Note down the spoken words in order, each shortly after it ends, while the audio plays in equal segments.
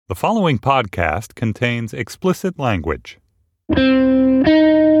The following podcast contains explicit language.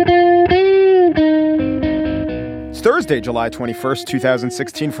 It's Thursday, July 21st,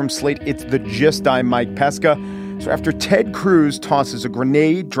 2016. From Slate, it's The Gist. I'm Mike Pesca. So after Ted Cruz tosses a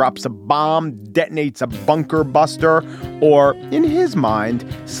grenade, drops a bomb, detonates a bunker buster, or, in his mind,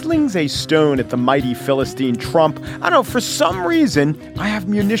 slings a stone at the mighty Philistine Trump, I don't know, for some reason, I have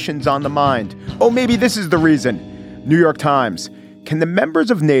munitions on the mind. Oh, maybe this is the reason. New York Times. Can the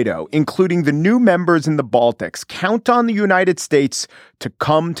members of NATO, including the new members in the Baltics, count on the United States to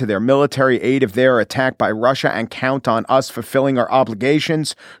come to their military aid if they are attacked by Russia and count on us fulfilling our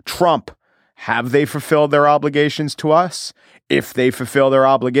obligations? Trump, have they fulfilled their obligations to us? If they fulfill their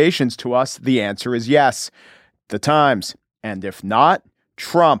obligations to us, the answer is yes. The Times. And if not,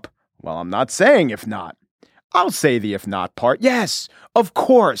 Trump. Well, I'm not saying if not. I'll say the if not part. Yes, of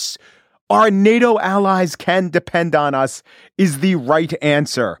course. Our NATO allies can depend on us is the right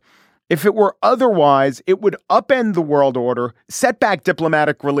answer. If it were otherwise, it would upend the world order, set back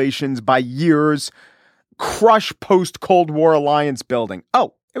diplomatic relations by years, crush post-Cold War alliance building.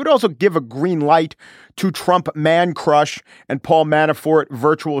 Oh, it would also give a green light to Trump man crush and Paul Manafort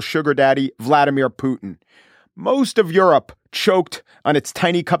virtual sugar daddy Vladimir Putin. Most of Europe choked on its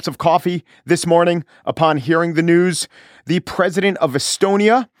tiny cups of coffee this morning upon hearing the news. The president of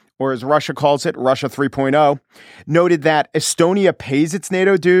Estonia, or as Russia calls it, Russia 3.0, noted that Estonia pays its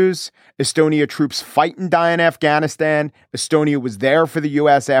NATO dues. Estonia troops fight and die in Afghanistan. Estonia was there for the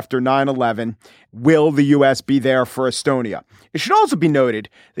U.S. after 9/11. Will the U.S. be there for Estonia? It should also be noted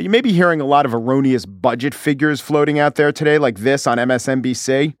that you may be hearing a lot of erroneous budget figures floating out there today, like this on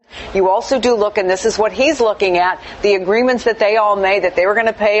MSNBC. You also do look, and this is what he's looking at, the agreements that they all made, that they were going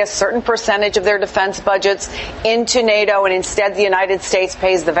to pay a certain percentage of their defense budgets into NATO, and instead the United States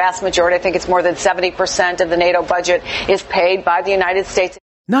pays the vast majority. I think it's more than 70% of the NATO budget is paid by the United States.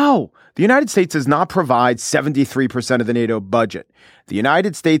 No, the United States does not provide 73% of the NATO budget. The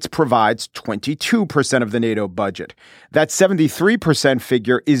United States provides 22% of the NATO budget. That 73%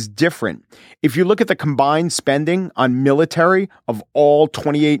 figure is different. If you look at the combined spending on military of all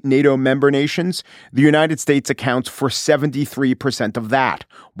 28 NATO member nations, the United States accounts for 73% of that.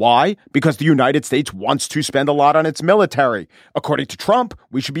 Why? Because the United States wants to spend a lot on its military. According to Trump,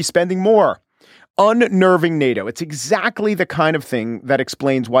 we should be spending more. Unnerving NATO. It's exactly the kind of thing that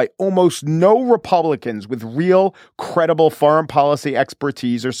explains why almost no Republicans with real, credible foreign policy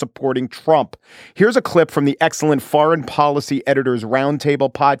expertise are supporting Trump. Here's a clip from the excellent Foreign Policy Editors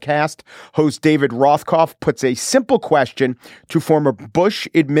Roundtable podcast. Host David Rothkopf puts a simple question to former Bush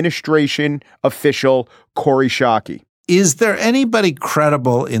administration official Kori Schake. Is there anybody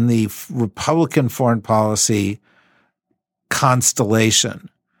credible in the Republican foreign policy constellation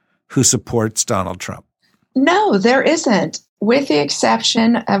who supports Donald Trump? No, there isn't. With the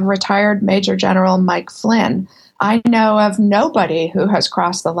exception of retired Major General Mike Flynn, I know of nobody who has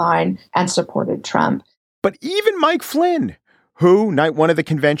crossed the line and supported Trump. But even Mike Flynn, who, night one of the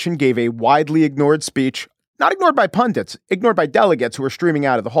convention, gave a widely ignored speech, not ignored by pundits, ignored by delegates who are streaming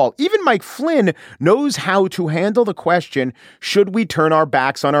out of the hall. Even Mike Flynn knows how to handle the question, should we turn our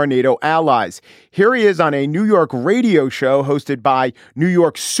backs on our NATO allies? Here he is on a New York radio show hosted by New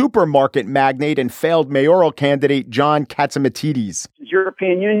York supermarket magnate and failed mayoral candidate John Katsimatidis. The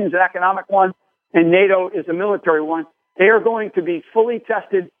European Union is an economic one, and NATO is a military one. They are going to be fully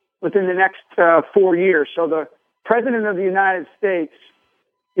tested within the next 4 years. So the President of the United States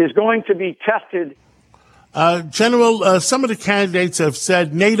is going to be tested. General, some of the candidates have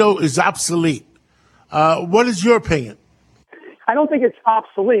said NATO is obsolete. What is your opinion? I don't think it's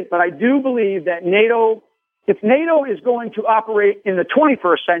obsolete, but I do believe that NATO, if NATO is going to operate in the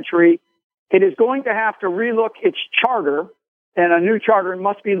 21st century, it is going to have to relook its charter, and a new charter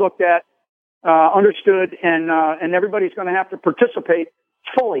must be looked at, understood, and everybody's going to have to participate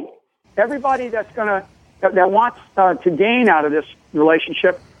fully. Everybody that wants to gain out of this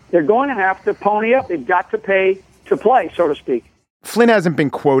relationship, they're going to have to pony up. They've got to pay to play, so to speak. Flynn hasn't been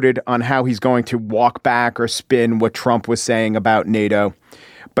quoted on how he's going to walk back or spin what Trump was saying about NATO.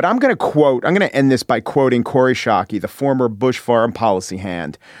 But I'm going to end this by quoting Kori Schake, the former Bush foreign policy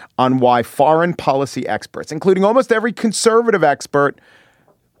hand, on why foreign policy experts, including almost every conservative expert,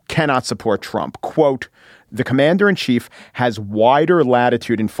 cannot support Trump. Quote, the commander in chief has wider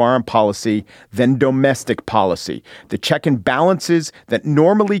latitude in foreign policy than domestic policy. The check and balances that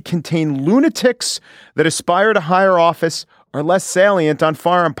normally contain lunatics that aspire to higher office are less salient on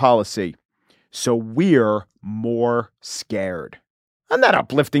foreign policy. So we're more scared. On that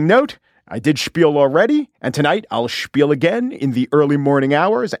uplifting note, I did spiel already, and tonight I'll spiel again in the early morning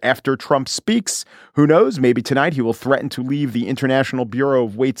hours after Trump speaks. Who knows? Maybe tonight he will threaten to leave the International Bureau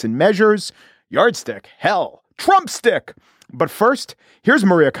of Weights and Measures. Yardstick. Hell. Trump stick. But first, here's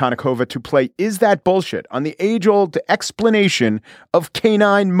Maria Konnikova to play Is That Bullshit on the age-old explanation of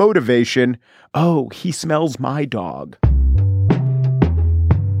canine motivation. Oh, he smells my dog.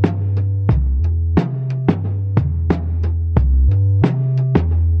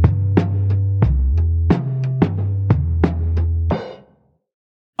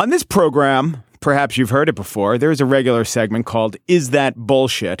 On this program, perhaps you've heard it before, there's a regular segment called Is That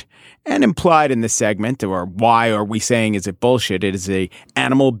Bullshit? And implied in the segment, or why are we saying is it bullshit, it is a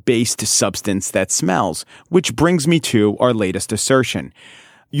animal-based substance that smells, which brings me to our latest assertion.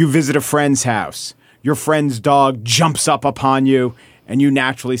 You visit a friend's house, your friend's dog jumps up upon you, and you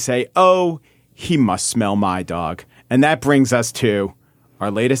naturally say, oh, he must smell my dog. And that brings us to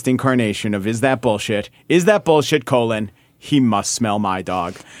our latest incarnation of Is That Bullshit? Is that bullshit, he must smell my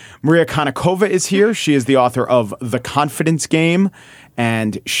dog. Maria Konnikova is here. She is the author of The Confidence Game,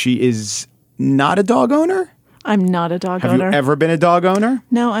 and she is not a dog owner? I'm not a dog owner. Have you ever been a dog owner?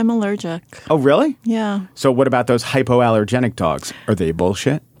 No, I'm allergic. Oh, really? Yeah. So what about those hypoallergenic dogs? Are they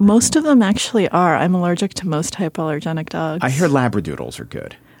bullshit? Most of them actually are. I'm allergic to most hypoallergenic dogs. I hear Labradoodles are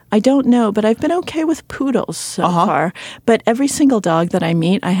good. I don't know, but I've been okay with poodles so far. But every single dog that I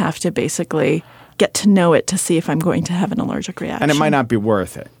meet, I have to basically get to know it to see if I'm going to have an allergic reaction. And it might not be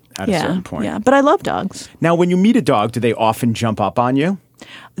worth it at a certain point. Yeah, but I love dogs. Now, when you meet a dog, do they often jump up on you?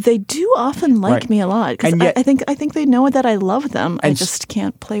 They do often like me a lot because I think they know that I love them. I just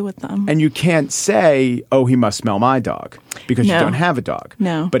can't play with them. And you can't say, oh, he must smell my dog because you don't have a dog.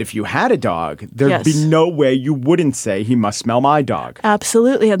 No. But if you had a dog, there'd be no way you wouldn't say he must smell my dog.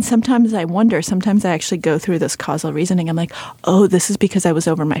 Absolutely. And sometimes I wonder, sometimes I actually go through this causal reasoning. I'm like, oh, this is because I was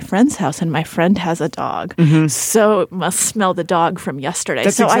over my friend's house and my friend has a dog. Mm-hmm. So it must smell the dog from yesterday.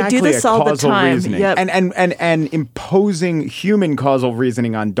 That's so exactly I do this all the time. Reasoning. Yep. And imposing human causal reasoning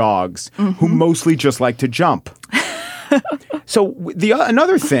on dogs who mostly just like to jump. So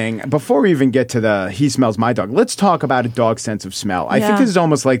another thing, before we even get to the he smells my dog, let's talk about a dog's sense of smell. I think this is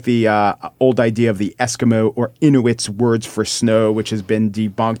almost like the old idea of the Eskimo or Inuit's words for snow, which has been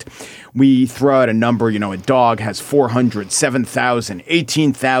debunked. We throw out a number, a dog has 400, 7,000,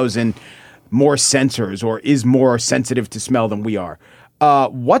 18,000 more sensors or is more sensitive to smell than we are.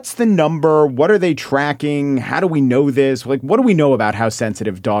 What's the number? What are they tracking? How do we know this? Like, what do we know about how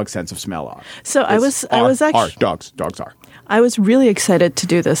sensitive dogs' sense of smell are? So I was actually dogs are. I was really excited to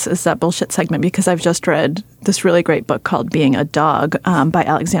do this Is That Bullshit segment because I've just read this really great book called Being a Dog by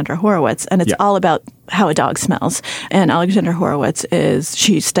Alexandra Horowitz, and it's all about how a dog smells. And Alexandra Horowitz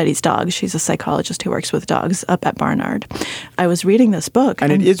she studies dogs. She's a psychologist who works with dogs up at Barnard. I was reading this book,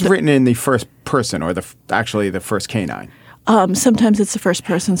 and it is written in the first person or the first canine. Sometimes it's the first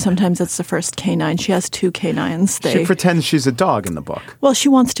person. Sometimes it's the first canine. She has two canines. She pretends she's a dog in the book. Well, she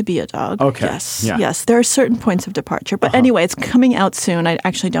wants to be a dog. Okay. Yes. Yeah. Yes. There are certain points of departure. But anyway, it's coming out soon. I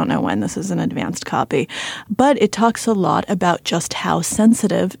actually don't know when. This is an advanced copy. But it talks a lot about just how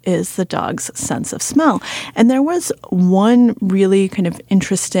sensitive is the dog's sense of smell. And there was one really kind of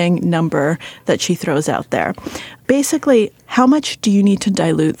interesting number that she throws out there. Basically, how much do you need to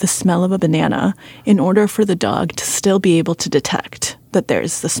dilute the smell of a banana in order for the dog to still be able to detect that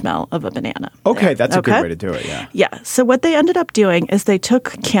there's the smell of a banana? Okay, that's a good way to do it, yeah. Yeah, so what they ended up doing is they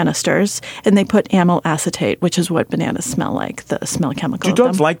took canisters and they put amyl acetate, which is what bananas smell like, the smell chemical. Do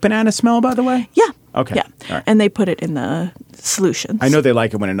dogs like banana smell, by the way? Yeah. Okay. Yeah. Right. And they put it in the solutions. I know they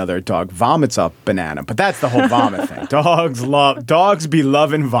like it when another dog vomits up banana, but that's the whole vomit thing. Dogs be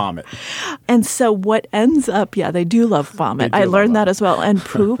loving vomit. And so what ends up, they do love vomit. I learned that as well. And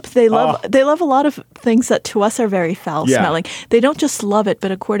poop. They love a lot of things that to us are very foul smelling. They don't just love it,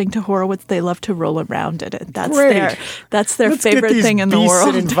 but according to Horowitz, they love to roll around in it. That's their favorite thing in the world.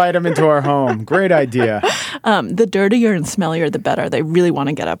 And invite them into our home. Great idea. The dirtier and smellier, the better. They really want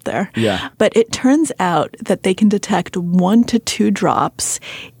to get up there. Yeah. But it turns out that they can detect 1 to 2 drops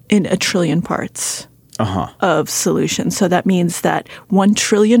in a trillion parts of solution. So that means that 1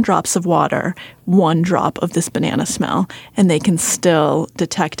 trillion drops of water, 1 drop of this banana smell, and they can still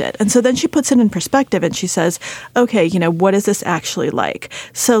detect it. And so then she puts it in perspective and she says, okay, what is this actually like?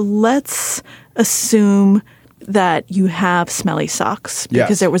 So let's assume that you have smelly socks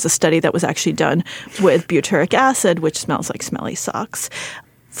because there was a study that was actually done with butyric acid, which smells like smelly socks.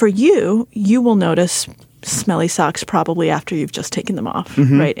 For you will notice smelly socks probably after you've just taken them off,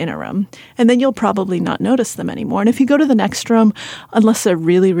 right, in a room. And then you'll probably not notice them anymore. And if you go to the next room, unless they're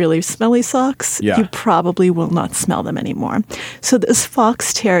really, really smelly socks, you probably will not smell them anymore. So this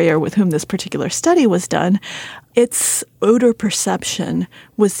fox terrier with whom this particular study was done, its odor perception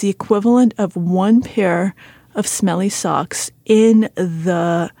was the equivalent of one pair of smelly socks in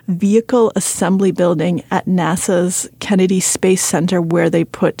the vehicle assembly building at NASA's Kennedy Space Center where they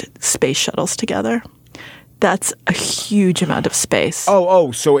put space shuttles together. That's a huge amount of space.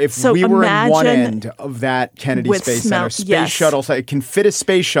 So if we were in one end of that Kennedy Space Center space shuttle, so it can fit a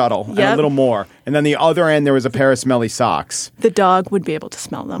space shuttle and a little more. And then the other end, there was a pair of smelly socks. The dog would be able to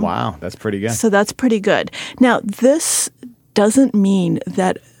smell them. Wow, that's pretty good. So that's pretty good. Now, this doesn't mean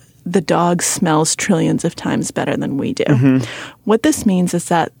that the dog smells trillions of times better than we do. What this means is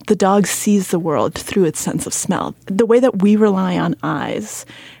that the dog sees the world through its sense of smell. The way that we rely on eyes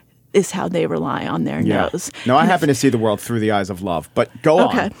is how they rely on their nose. No, I happen to see the world through the eyes of love, but go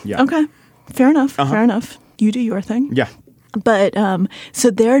on. Yeah. Okay. Fair enough. Fair enough. You do your thing. Yeah. But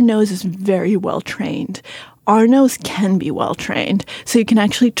so their nose is very well trained. Our nose can be well trained. So you can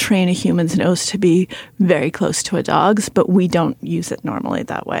actually train a human's nose to be very close to a dog's, but we don't use it normally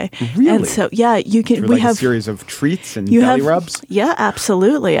that way. Really? And so, you can. We have a series of treats and belly rubs? Yeah,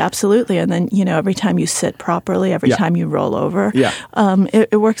 absolutely. Absolutely. And then, every time you sit properly, every time you roll over,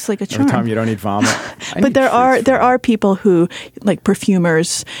 it works like a charm. Every time you don't need vomit. But there are people who, like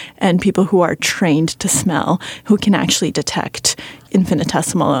perfumers and people who are trained to smell, who can actually detect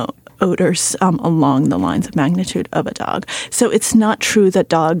infinitesimal odors along the lines of magnitude of a dog. So it's not true that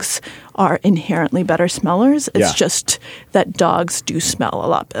dogs are inherently better smellers. It's just that dogs do smell a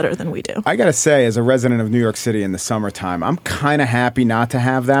lot better than we do. I got to say, as a resident of New York City in the summertime, I'm kind of happy not to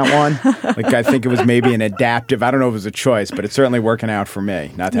have that one. I think it was maybe an adaptive. I don't know if it was a choice, but it's certainly working out for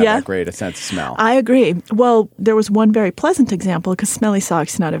me not to have that great a sense of smell. I agree. Well, there was one very pleasant example, because smelly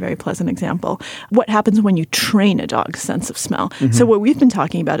socks is not a very pleasant example. What happens when you train a dog's sense of smell? So what we've been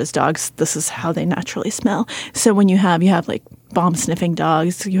talking about is dogs, this is how they naturally smell. So when you have like bomb-sniffing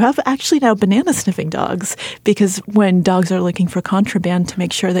dogs. You have actually now banana-sniffing dogs, because when dogs are looking for contraband to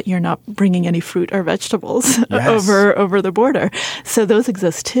make sure that you're not bringing any fruit or vegetables over the border. So those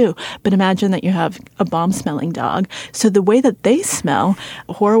exist too. But imagine that you have a bomb-smelling dog. So the way that they smell,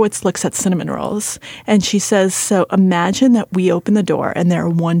 Horowitz looks at cinnamon rolls, and she says, so imagine that we open the door and there are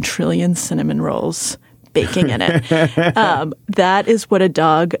 1 trillion cinnamon rolls baking in it. That is what a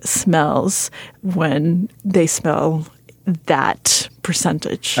dog smells when they smell that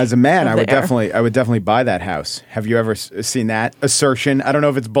percentage. As a man, I would definitely buy that house. Have you ever seen that assertion? I don't know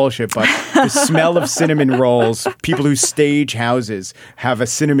if it's bullshit, but the smell of cinnamon rolls. People who stage houses have a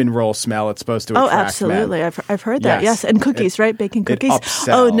cinnamon roll smell. It's supposed to attract absolutely. men. I've heard that. Yes, and cookies, right? Baking cookies. It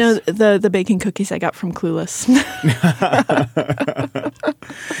upsells. Oh no, the baking cookies I got from Clueless.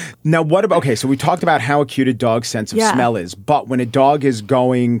 Now, what about? Okay, so we talked about how acute a dog's sense of smell is, but when a dog is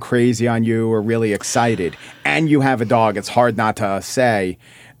going crazy on you or really excited, and you have a dog, it's hard not to say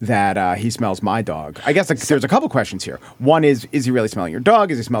that he smells my dog. I guess there's a couple questions here. One is he really smelling your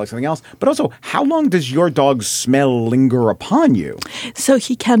dog? Is he smelling something else? But also, how long does your dog's smell linger upon you? So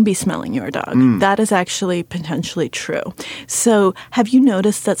he can be smelling your dog. That is actually potentially true. So have you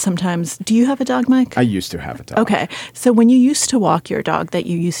noticed that sometimes, do you have a dog, Mike? I used to have a dog. Okay. So when you used to walk your dog that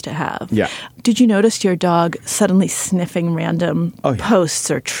you used to have, did you notice your dog suddenly sniffing random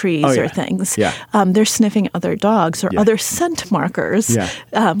posts or trees or things? Yeah. They're sniffing other dogs or other scent markers.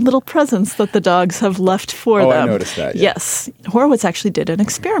 Little presents that the dogs have left for them. I noticed that. Yeah. Yes. Horowitz actually did an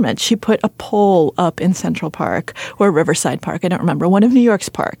experiment. She put a pole up in Central Park or Riverside Park, I don't remember, one of New York's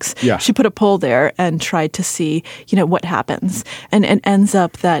parks. Yeah. She put a pole there and tried to see, what happens. And it ends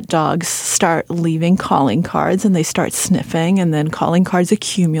up that dogs start leaving calling cards and they start sniffing, and then calling cards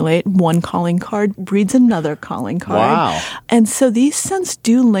accumulate. One calling card breeds another calling card. Wow. And so these scents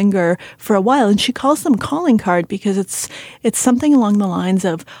do linger for a while. And she calls them calling card because it's something along the lines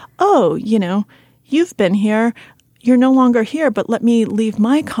of, oh, you've been here. You're no longer here, but let me leave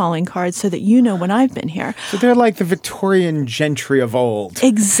my calling card so that you know when I've been here. So they're like the Victorian gentry of old.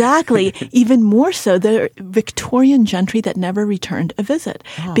 Exactly. Even more so, the Victorian gentry that never returned a visit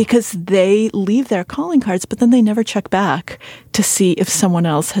because they leave their calling cards, but then they never check back to see if someone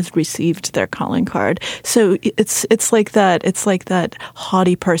else has received their calling card. So it's like that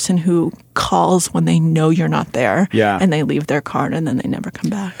haughty person who calls when they know you're not there, and they leave their card and then they never come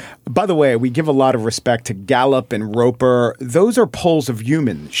back. By the way, we give a lot of respect to Gallup and Roper. Those are polls of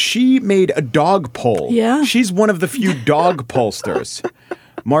humans. She made a dog poll. Yeah. She's one of the few dog pollsters.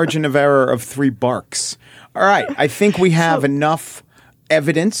 Margin of error of 3 barks. All right. I think we have enough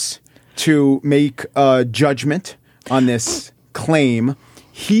evidence to make a judgment on this claim.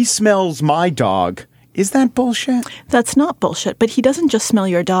 He smells my dog. Is that bullshit? That's not bullshit. But he doesn't just smell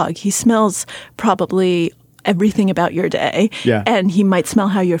your dog. He smells probably everything about your day. Yeah. And he might smell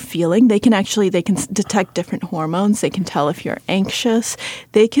how you're feeling. They can detect different hormones. They can tell if you're anxious.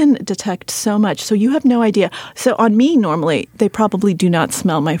 They can detect so much. So you have no idea. So on me, normally, they probably do not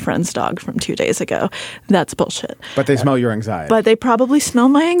smell my friend's dog from 2 days ago. That's bullshit. But they smell your anxiety. But they probably smell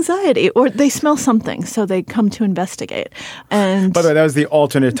my anxiety, or they smell something. So they come to investigate. And by the way, that was the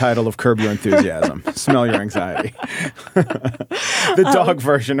alternate title of Curb Your Enthusiasm. Smell your anxiety. The dog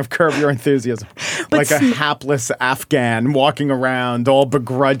version of Curb Your Enthusiasm. Like a hapless Afghan walking around, all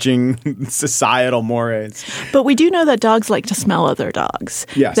begrudging societal mores. But we do know that dogs like to smell other dogs.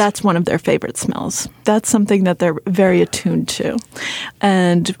 Yes. That's one of their favorite smells. That's something that they're very attuned to.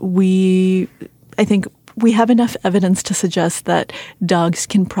 And I think we have enough evidence to suggest that dogs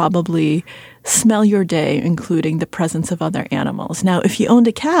can probably smell your day, including the presence of other animals. Now, if you owned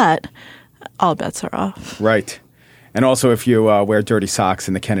a cat, all bets are off. Right. And also if you wear dirty socks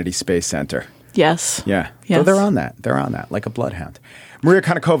in the Kennedy Space Center. Yes. Yeah. Yes. So they're on that. They're on that, like a bloodhound. Maria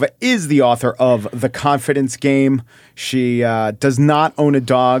Konnikova is the author of The Confidence Game. She does not own a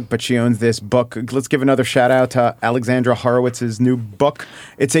dog, but she owns this book. Let's give another shout out to Alexandra Horowitz's new book.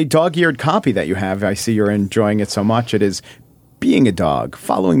 It's a dog-eared copy that you have. I see you're enjoying it so much. It is Being a Dog,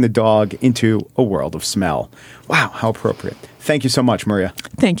 Following the Dog into a World of Smell. Wow, how appropriate. Thank you so much, Maria.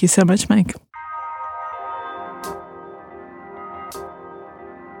 Thank you so much, Mike.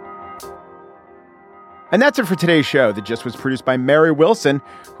 And that's it for today's show. The Gist was produced by Mary Wilson,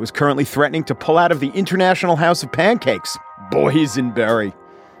 who is currently threatening to pull out of the International House of Pancakes. Boysenberry.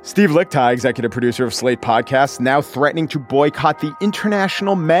 Steve Lichtai, executive producer of Slate Podcasts, now threatening to boycott the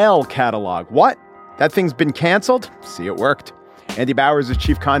International Mail catalog. What? That thing's been canceled? See, it worked. Andy Bowers is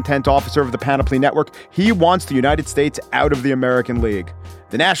chief content officer of the Panoply Network. He wants the United States out of the American League.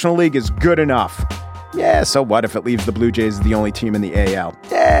 The National League is good enough. Yeah, so what if it leaves the Blue Jays the only team in the AL?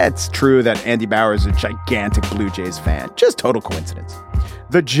 Yeah, it's true that Andy Bowers is a gigantic Blue Jays fan. Just total coincidence.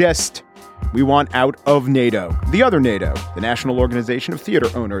 The Gist. We want out of NATO. The other NATO, the National Organization of Theater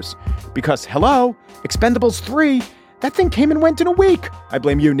Owners. Because, hello, Expendables 3, that thing came and went in a week. I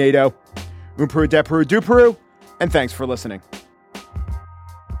blame you, NATO. Peru, de Peru, do Peru. And thanks for listening.